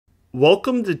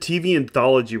Welcome to TV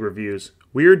Anthology Reviews.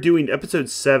 We are doing episode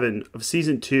 7 of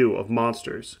season 2 of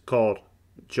Monsters, called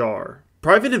Jar.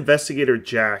 Private investigator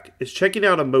Jack is checking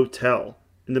out a motel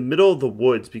in the middle of the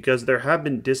woods because there have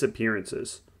been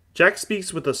disappearances. Jack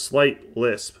speaks with a slight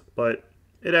lisp, but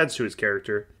it adds to his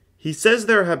character. He says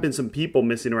there have been some people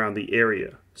missing around the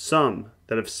area, some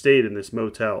that have stayed in this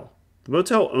motel. The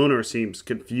motel owner seems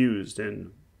confused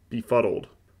and befuddled.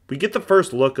 We get the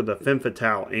first look of the femme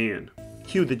fatale Anne.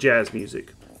 Cue the jazz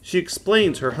music. She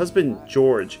explains her husband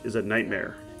George is a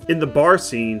nightmare. In the bar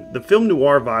scene, the film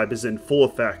noir vibe is in full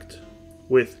effect,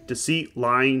 with deceit,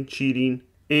 lying, cheating,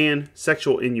 and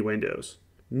sexual innuendos.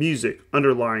 Music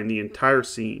underlying the entire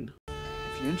scene.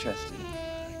 If you're interested,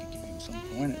 I can give you some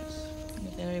pointers. I'm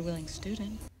a very willing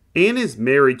student. Anne is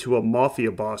married to a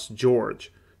mafia boss,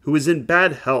 George, who is in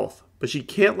bad health, but she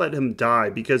can't let him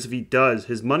die because if he does,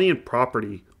 his money and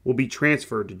property will be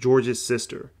transferred to George's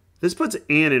sister. This puts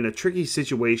Anne in a tricky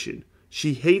situation.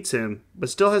 She hates him,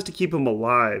 but still has to keep him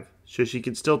alive so she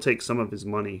can still take some of his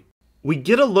money. We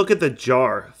get a look at the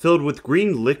jar filled with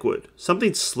green liquid,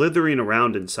 something slithering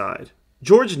around inside.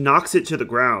 George knocks it to the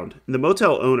ground, and the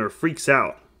motel owner freaks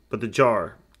out, but the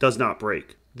jar does not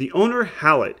break. The owner,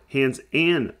 Hallett, hands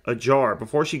Anne a jar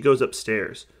before she goes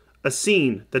upstairs, a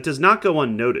scene that does not go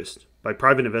unnoticed by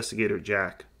private investigator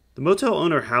Jack. The motel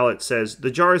owner, Hallett, says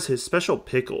the jar is his special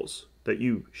pickles that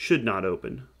you should not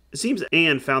open. It seems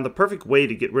Anne found the perfect way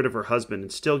to get rid of her husband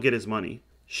and still get his money.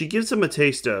 She gives him a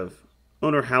taste of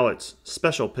owner Hallett's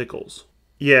special pickles.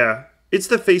 Yeah, it's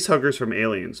the facehuggers from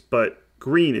Aliens, but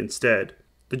green instead.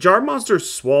 The jar monsters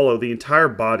swallow the entire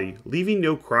body, leaving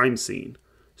no crime scene.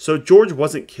 So George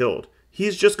wasn't killed. He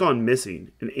has just gone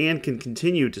missing, and Anne can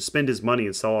continue to spend his money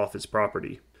and sell off his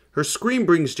property. Her scream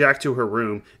brings Jack to her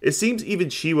room. It seems even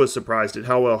she was surprised at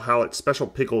how well Hallett's special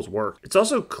pickles work. It's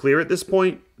also clear at this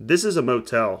point, this is a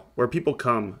motel where people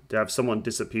come to have someone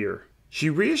disappear. She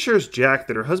reassures Jack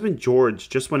that her husband George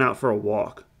just went out for a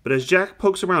walk, but as Jack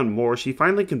pokes around more, she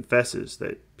finally confesses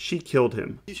that she killed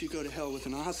him. You should go to hell with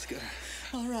an Oscar.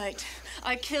 All right,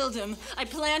 I killed him. I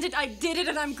planned it, I did it,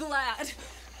 and I'm glad.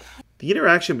 The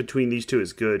interaction between these two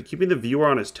is good, keeping the viewer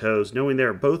on his toes, knowing they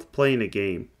are both playing a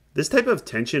game. This type of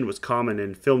tension was common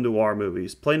in film noir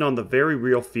movies, playing on the very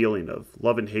real feeling of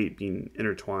love and hate being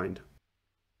intertwined.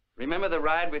 Remember the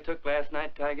ride we took last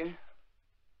night, Tiger?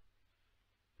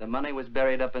 The money was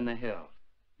buried up in the hills.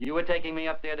 You were taking me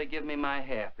up there to give me my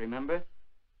half, remember?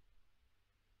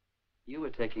 You were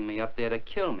taking me up there to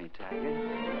kill me, Tiger.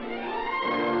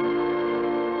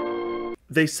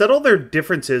 They settle their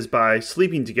differences by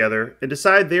sleeping together and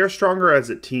decide they are stronger as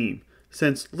a team,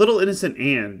 since little innocent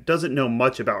Anne doesn't know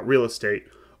much about real estate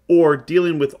or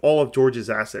dealing with all of George's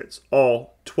assets,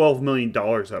 all $12 million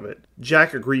of it.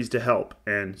 Jack agrees to help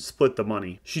and split the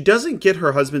money. She doesn't get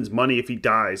her husband's money if he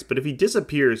dies, but if he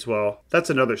disappears, well, that's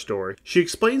another story. She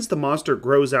explains the monster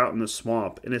grows out in the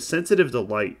swamp and is sensitive to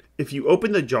light. If you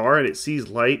open the jar and it sees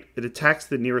light, it attacks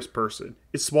the nearest person.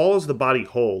 It swallows the body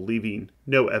whole, leaving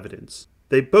no evidence.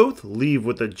 They both leave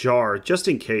with a jar just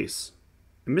in case.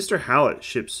 And Mr. Hallett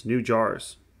ships new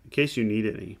jars, in case you need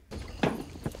any.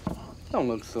 Don't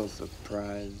look so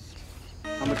surprised.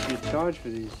 How much do you charge for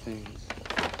these things?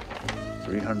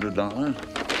 $300.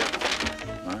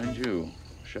 Mind you,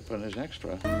 shipping is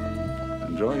extra.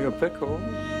 Enjoy your pickles.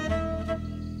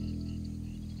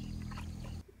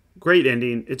 Great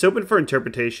ending. It's open for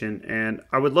interpretation, and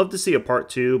I would love to see a part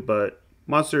 2, but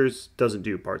Monsters doesn't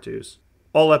do part 2s.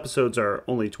 All episodes are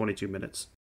only 22 minutes.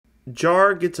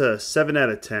 Jar gets a 7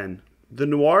 out of 10. The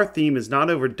noir theme is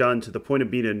not overdone to the point of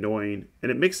being annoying,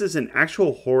 and it mixes in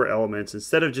actual horror elements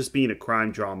instead of just being a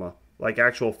crime drama, like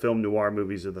actual film noir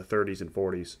movies of the 30s and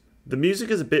 40s. The music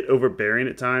is a bit overbearing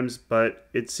at times, but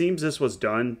it seems this was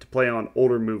done to play on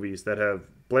older movies that have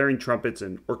blaring trumpets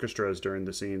and orchestras during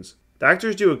the scenes. The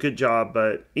actors do a good job,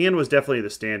 but Anne was definitely the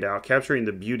standout, capturing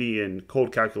the beauty and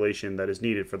cold calculation that is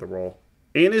needed for the role.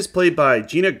 Anne is played by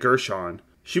Gina Gershon.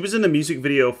 She was in the music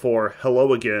video for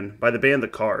Hello Again by the band The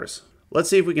Cars. Let's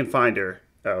see if we can find her.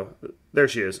 Oh, there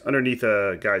she is, underneath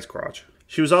a guy's crotch.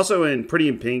 She was also in Pretty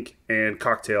in Pink and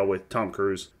Cocktail with Tom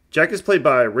Cruise. Jack is played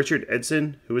by Richard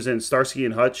Edson, who was in Starsky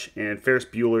and Hutch and Ferris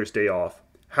Bueller's Day Off.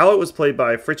 Hallett was played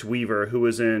by Fritz Weaver, who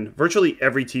was in virtually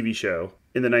every TV show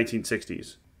in the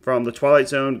 1960s. From The Twilight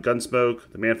Zone,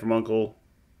 Gunsmoke, The Man from U.N.C.L.E.,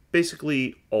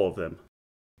 basically all of them.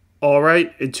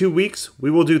 Alright, in 2 weeks,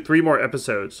 we will do 3 more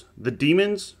episodes. The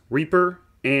Demons, Reaper,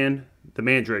 and the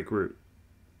Mandrake Root.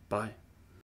 Bye.